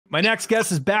My next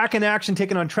guest is back in action,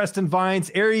 taking on Treston Vines,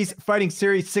 Aries Fighting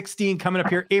Series 16, coming up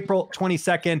here April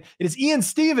 22nd. It is Ian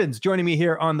Stephens joining me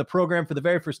here on the program for the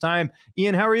very first time.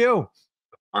 Ian, how are you?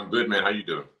 I'm good, man. How you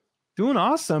doing? Doing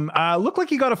awesome. Looked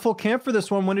like you got a full camp for this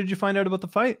one. When did you find out about the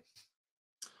fight?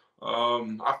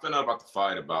 I found out about the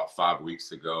fight about 5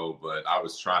 weeks ago, but I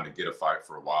was trying to get a fight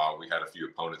for a while. We had a few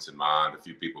opponents in mind, a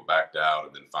few people backed out,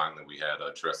 and then finally we had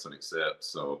Treston accept.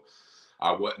 So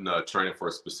I wasn't training for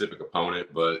a specific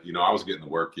opponent, but I was getting the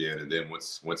work in, and then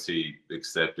once he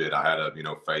accepted, I had a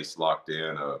face locked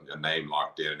in, a name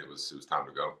locked in, and it was time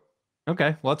to go.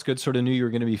 Okay, well that's good. Sort of knew you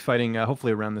were going to be fighting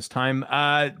hopefully around this time.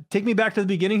 Take me back to the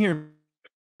beginning here,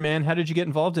 man. How did you get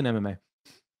involved in MMA?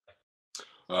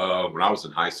 When I was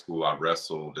in high school, I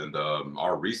wrestled, and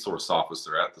our resource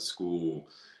officer at the school,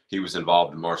 he was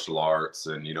involved in martial arts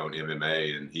and in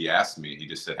MMA, and he asked me. He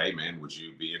just said, "Hey, man, would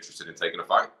you be interested in taking a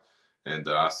fight?" And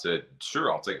I said,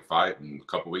 "Sure, I'll take a fight." And a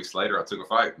couple weeks later, I took a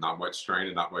fight. Not much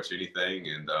training, not much anything,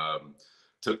 and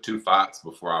took 2 fights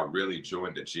before I really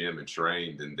joined the gym and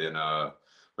trained. And then,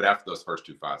 but after those first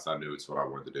 2 fights, I knew it's what I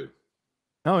wanted to do.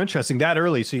 Oh, interesting. That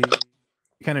early, so you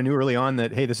kind of knew early on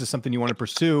that, hey, this is something you want to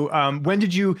pursue. When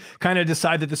did you kind of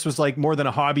decide that this was like more than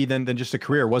a hobby than just a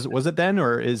career? Was it then,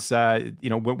 or is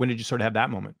when did you sort of have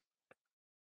that moment?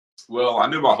 Well, I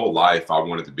knew my whole life I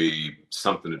wanted to be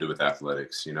something to do with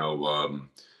athletics.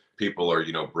 People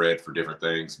are bred for different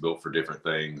things, built for different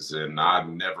things, and I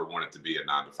never wanted to be a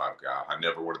 9-to-5 guy. I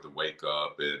never wanted to wake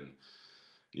up and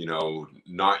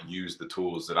not use the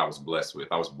tools that I was blessed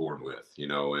with. I was born with,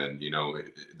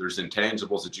 there's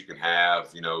intangibles that you can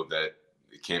have, that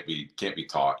can't be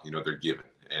taught, they're given.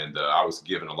 And I was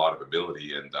given a lot of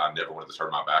ability, and I never wanted to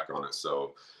turn my back on it.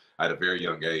 So at a very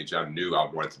young age, I knew I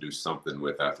wanted to do something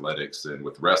with athletics. And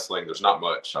with wrestling, there's not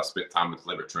much. I spent time at the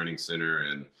Limit Training Center,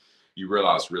 and you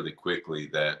realize really quickly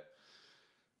that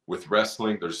with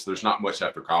wrestling, there's not much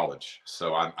after college.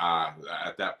 So I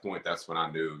at that point, that's when I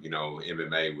knew,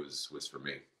 MMA was for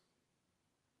me.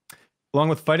 Along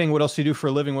with fighting, what else do you do for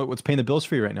a living? What's paying the bills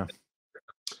for you right now?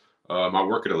 I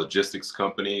work at a logistics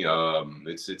company.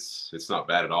 It's not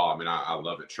bad at all. I mean, I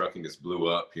love it. Trucking has blew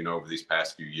up, over these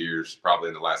past few years. Probably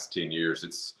in the last 10 years,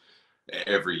 it's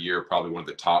every year probably one of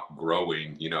the top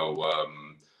growing,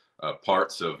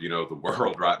 parts of the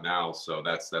world right now. So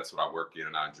that's what I work in,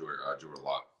 and I enjoy it a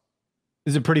lot.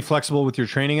 Is it pretty flexible with your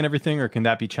training and everything, or can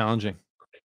that be challenging?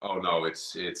 Oh no,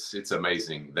 it's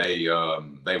amazing. They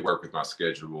work with my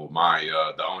schedule. My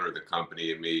the owner of the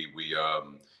company and me,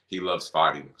 he loves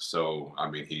fighting. So I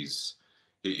mean, he's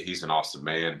an awesome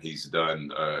man. He's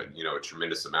done a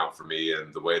tremendous amount for me,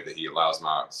 and the way that he allows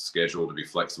my schedule to be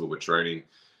flexible with training,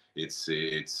 it's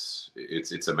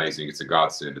amazing. It's a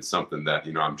godsend. It's something that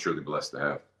I'm truly blessed to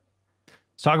have.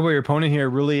 Let's talk about your opponent here.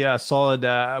 Really solid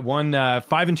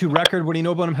 5-2 record. What do you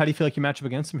know about him? How do you feel like you match up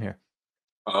against him here?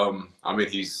 I mean,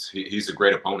 he's a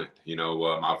great opponent.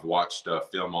 I've watched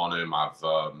film on him. I've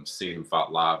seen him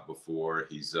fight live before.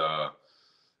 He's good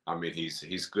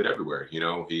everywhere.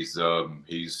 He's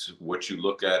what you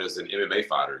look at as an MMA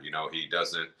fighter. He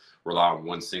doesn't rely on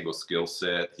one single skill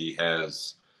set.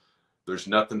 There's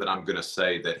nothing that I'm going to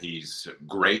say that he's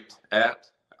great at.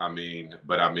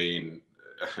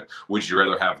 Would you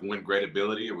rather have one great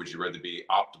ability, or would you rather be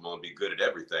optimal and be good at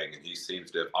everything? And he seems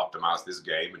to have optimized this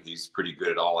game, and he's pretty good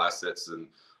at all assets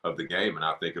of the game. And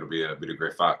I think it'll be a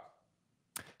great fight.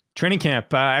 Training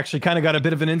camp, actually kind of got a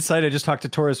bit of an insight. I just talked to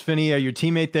Torres Finney, your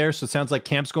teammate there. So it sounds like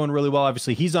camp's going really well.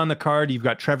 Obviously, he's on the card. You've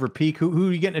got Trevor Peak. Who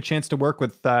are you getting a chance to work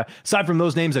with, aside from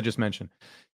those names I just mentioned?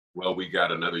 Well, we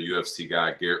got another UFC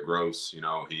guy, Garrett Gross. He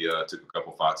took a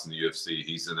couple fights in the UFC.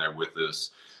 He's in there with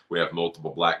us. We have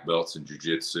multiple black belts in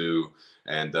jiu-jitsu,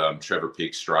 and Trevor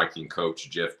Peak striking coach,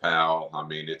 Jeff Powell. I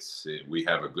mean, we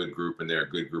have a good group in there, a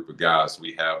good group of guys.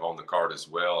 We have on the card as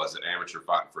well as an amateur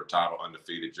fighting for a title,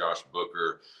 undefeated Josh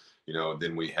Booker.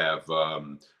 Then we have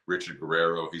Richard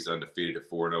Guerrero. He's undefeated at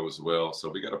 4-0 as well. So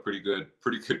we got a pretty good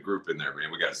group in there,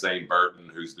 man. We got Zane Burton,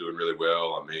 who's doing really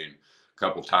well. I mean,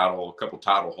 couple title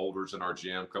holders in our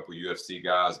gym, couple UFC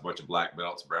guys, a bunch of black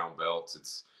belts, brown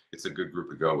belts. It's a good group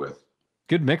to go with.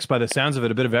 Good mix by the sounds of it,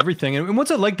 a bit of everything. And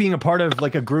what's it like being a part of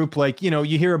like a group, like, you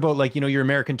hear about like, your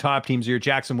American Top Teams or your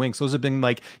Jackson Winks. Those have been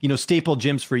like, staple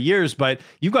gyms for years, but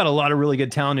you've got a lot of really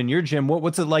good talent in your gym.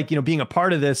 What's it like, being a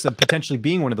part of this, potentially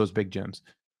being one of those big gyms?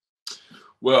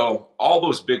 Well, all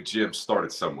those big gyms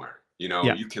started somewhere.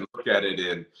 Yeah. You can look at it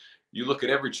and you look at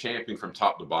every champion from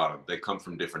top to bottom. They come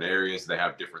from different areas. They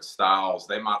have different styles.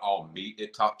 They might all meet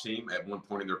at Top Team at one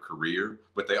point in their career,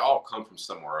 but they all come from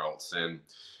somewhere else. And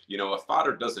a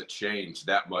fighter doesn't change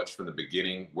that much from the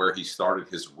beginning where he started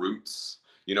his roots.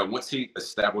 you know, once he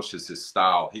establishes his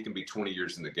style, he can be 20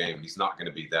 years in the game. He's not going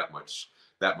to be that much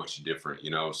different, you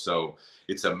know. So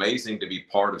it's amazing to be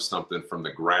part of something from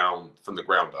the ground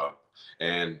up.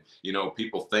 And you know,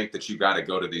 people think that you got to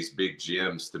go to these big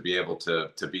gyms to be able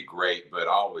to be great, but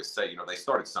I always say, you know, they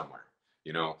started somewhere.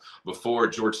 You know, before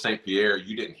George St. Pierre,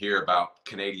 you didn't hear about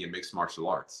Canadian mixed martial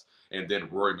arts. And then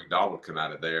Rory McDonald come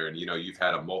out of there, and you know, you've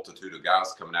had a multitude of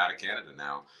guys coming out of Canada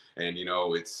now, and you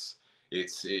know, it's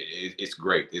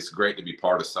great. It's great to be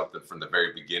part of something from the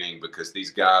very beginning, because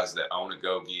these guys that own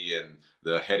Agoge and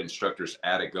the head instructors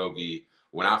at Agoge,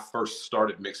 when I first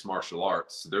started mixed martial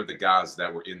arts, they're the guys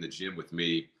that were in the gym with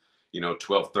me, you know,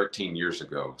 12, 13 years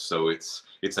ago. So it's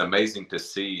amazing to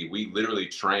see. We literally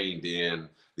trained in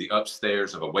the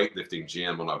upstairs of a weightlifting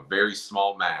gym on a very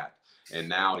small mat. And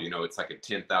now, you know, it's like a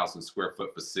 10,000 square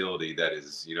foot facility that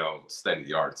is, you know, state of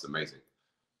the art. It's amazing.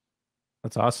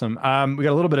 That's awesome. We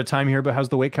got a little bit of time here, but how's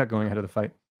the weight cut going ahead of the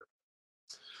fight?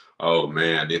 Oh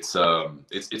man, it's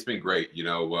been great. You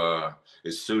know,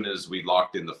 as soon as we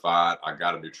locked in the fight, I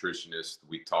got a nutritionist.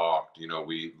 We talked. You know,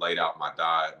 we laid out my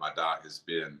diet. My diet has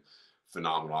been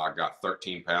phenomenal. I got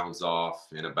 13 pounds off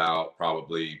in about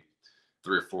probably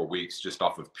 3 or 4 weeks, just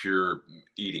off of pure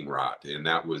eating right. And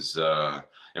that was,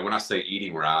 and when I say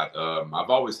eating right, I've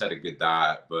always had a good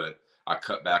diet, but I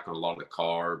cut back on a lot of the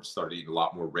carbs, started eating a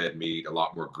lot more red meat, a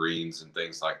lot more greens and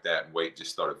things like that. And weight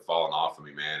just started falling off of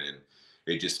me, man. And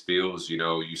it just feels, you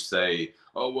know, you say,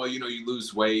 oh, well, you know, you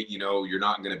lose weight, you know, you're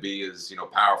not going to be as, you know,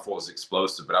 powerful, as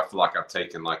explosive. But I feel like I've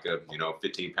taken like a, you know,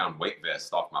 15-pound weight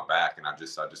vest off my back, and I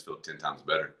just feel 10 times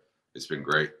better. It's been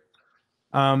great.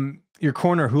 Your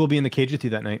corner, who will be in the cage with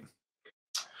you that night?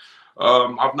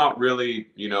 I've not really,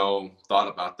 you know, thought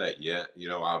about that yet. You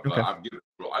know, Okay. I've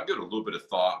given a little bit of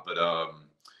thought, but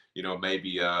you know,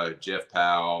 maybe Jeff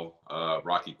Powell,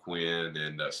 Rocky Quinn,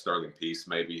 and Sterling Peace,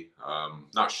 maybe.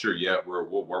 Not sure yet.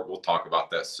 We'll talk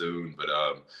about that soon. But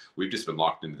we've just been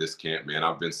locked into this camp, man.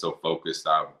 I've been so focused.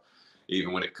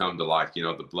 Even when it come to, like, you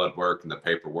know, the blood work and the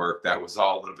paperwork, that was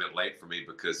all a little bit late for me,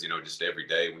 because, you know, just every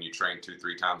day when you train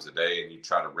 2-3 times a day and you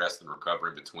try to rest and recover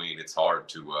in between, it's hard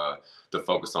to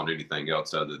focus on anything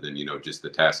else other than, you know, just the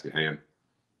task at hand.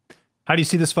 How do you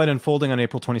see this fight unfolding on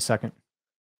April 22nd?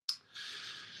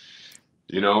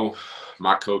 You know,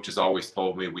 my coach has always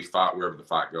told me we fight wherever the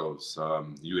fight goes.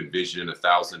 You envision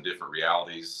 1,000 different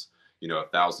realities, you know,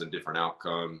 1,000 different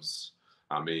outcomes.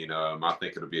 I mean, I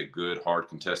think it'll be a good, hard,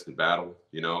 contested battle.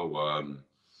 You know,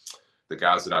 the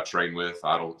guys that I train with,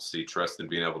 I don't see Treston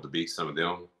being able to beat some of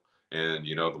them. And,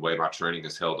 you know, the way my training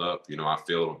has held up, you know, I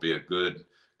feel it'll be a good,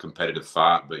 competitive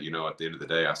fight. But, you know, at the end of the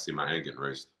day, I see my hand getting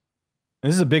raised.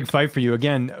 This is a big fight for you.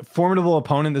 Again, formidable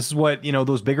opponent. This is what, you know,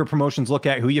 those bigger promotions look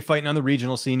at, who you fighting on the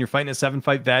regional scene. You're fighting a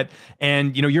 7-fight vet,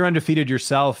 and, you know, you're undefeated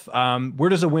yourself. Where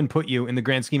does a win put you in the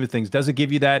grand scheme of things? Does it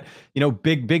give you that, you know,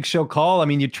 big show call? I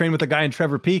mean, you train with a guy in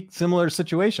Trevor Peak, similar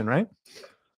situation, right?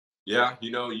 Yeah,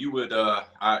 you know, you would,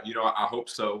 I hope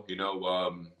so. You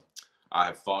know, I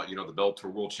have fought, you know, the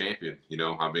Bellator world champion, you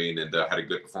know, I mean, and had a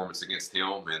good performance against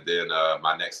him. And then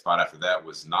my next fight after that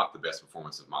was not the best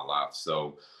performance of my life.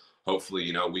 So hopefully,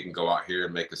 you know, we can go out here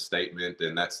and make a statement.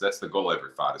 And that's the goal of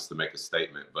every fight, is to make a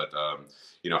statement. But,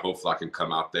 you know, hopefully I can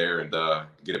come out there and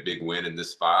get a big win in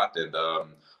this fight and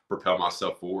propel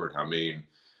myself forward. I mean,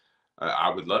 I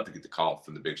would love to get the call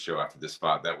from the big show after this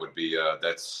fight. That would be,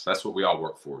 that's what we all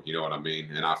work for. You know what I mean?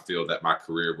 And I feel that my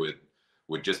career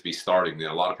would just be starting.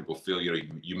 And a lot of people feel, you know,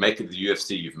 you make it to the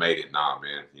UFC, you've made it. Nah,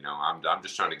 man. You know, I'm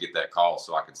just trying to get that call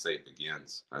so I can say it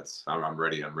begins. I'm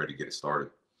ready. I'm ready to get it started.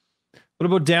 What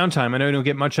about downtime? I know you don't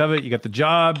get much of it. You got the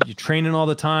job, you're training all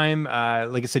the time.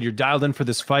 Like I said, you're dialed in for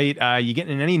this fight. You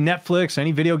getting in any Netflix,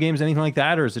 any video games, anything like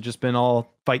that? Or has it just been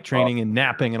all fight training and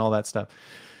napping and all that stuff?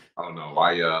 I don't know.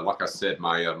 Like I said,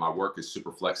 my work is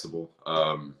super flexible.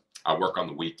 I work on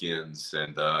the weekends,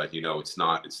 and you know, it's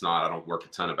not. I don't work a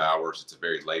ton of hours. It's a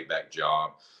very laid back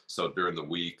job. So during the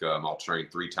week, I'll train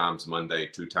 3 times Monday,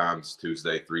 2 times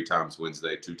Tuesday, 3 times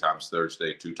Wednesday, 2 times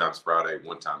Thursday, 2 times Friday,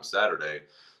 1 time Saturday.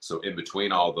 So in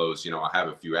between all those, you know, I have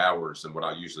a few hours, and what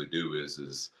I usually do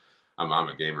is I'm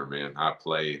a gamer, man. I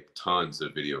play tons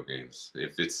of video games.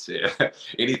 If it's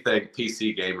anything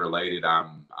PC game related,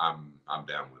 I'm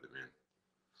down with it, man.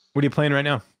 What are you playing right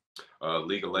now?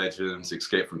 League of Legends,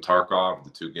 Escape from Tarkov,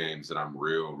 the 2 games that I'm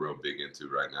real big into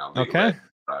right now. League of Okay.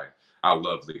 Legends, I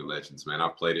love League of Legends, man.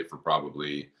 I've played it for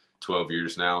probably 12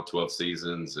 years now, 12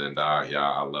 seasons, and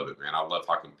yeah, I love it, man. I love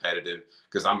how competitive,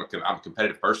 because I'm a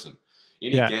competitive person.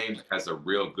 Any game that has a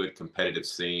real good competitive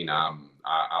scene,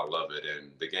 I love it. And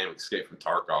the game Escape from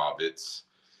Tarkov, it's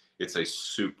it's a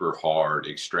super hard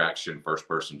extraction first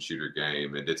person shooter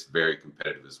game, and it's very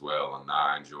competitive as well. And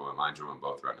I enjoy them. I enjoy them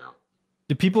both right now.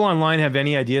 Do people online have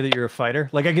any idea that you're a fighter?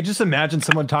 Like, I could just imagine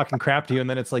someone talking crap to you, and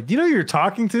then it's like, do you know who you're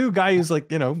talking to? Guy who's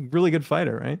like, really good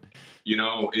fighter, right?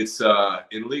 It's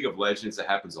in League of Legends, it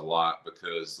happens a lot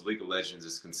because League of Legends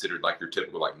is considered like your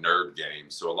typical like nerd game.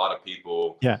 So a lot of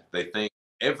people, Yeah. they think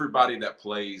everybody that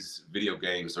plays video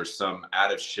games are some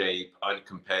out of shape,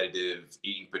 uncompetitive,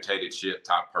 eating potato chip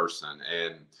type person.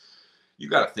 And you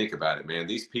got to think about it, man.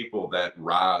 These people that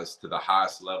rise to the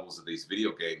highest levels of these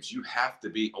video games, you have to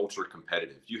be ultra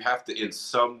competitive. You have to in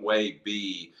some way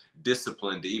be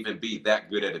disciplined to even be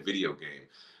that good at a video game.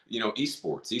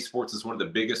 Esports is one of the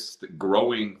biggest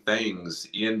growing things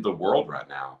in the world right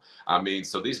now. I mean,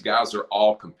 so these guys are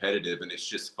all competitive, and it's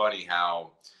just funny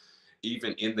how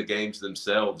even in the games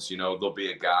themselves, there'll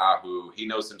be a guy who he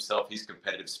knows himself, he's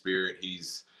competitive spirit,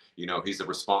 he's a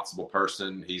responsible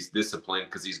person, he's disciplined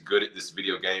because he's good at this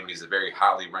video game, and he's a very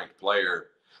highly ranked player.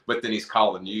 But then he's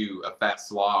calling you a fat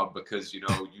slob because you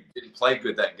didn't play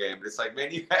good that game. And it's like,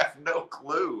 man, you have no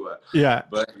clue. Yeah.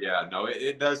 But yeah, no,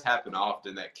 it does happen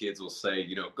often that kids will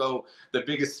say, go. The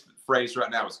biggest phrase right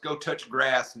now is "go touch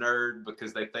grass, nerd,"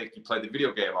 because they think you play the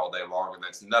video game all day long, and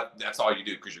that's all you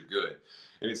do because you're good.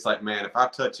 And it's like, man, if I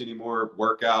touch any more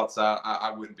workouts,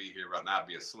 I wouldn't be here right now. I'd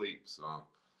be asleep. So.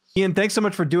 Ian, thanks so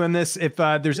much for doing this. If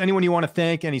there's anyone you want to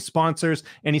thank, any sponsors,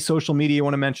 any social media you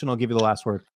want to mention, I'll give you the last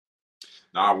word.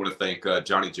 No, I want to thank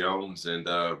Johnny Jones and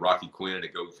Rocky Quinn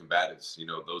at Go Combatives.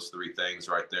 Those three things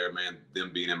right there, man,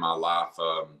 them being in my life.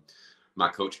 My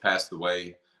coach passed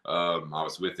away. I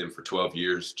was with him for 12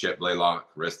 years. Chet Blaylock,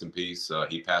 rest in peace.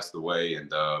 He passed away,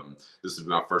 and this is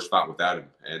my first fight without him.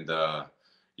 And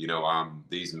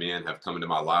these men have come into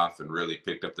my life and really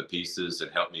picked up the pieces and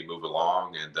helped me move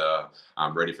along. And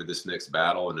I'm ready for this next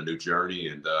battle and a new journey.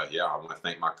 And I want to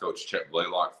thank my coach, Chet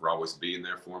Blaylock, for always being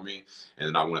there for me.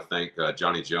 And I want to thank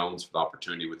Johnny Jones for the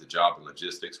opportunity with the job and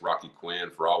logistics, Rocky Quinn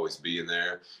for always being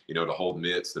there, to hold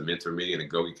mitts, to mentor me, and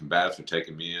Agogi Combatives for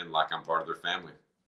taking me in like I'm part of their family.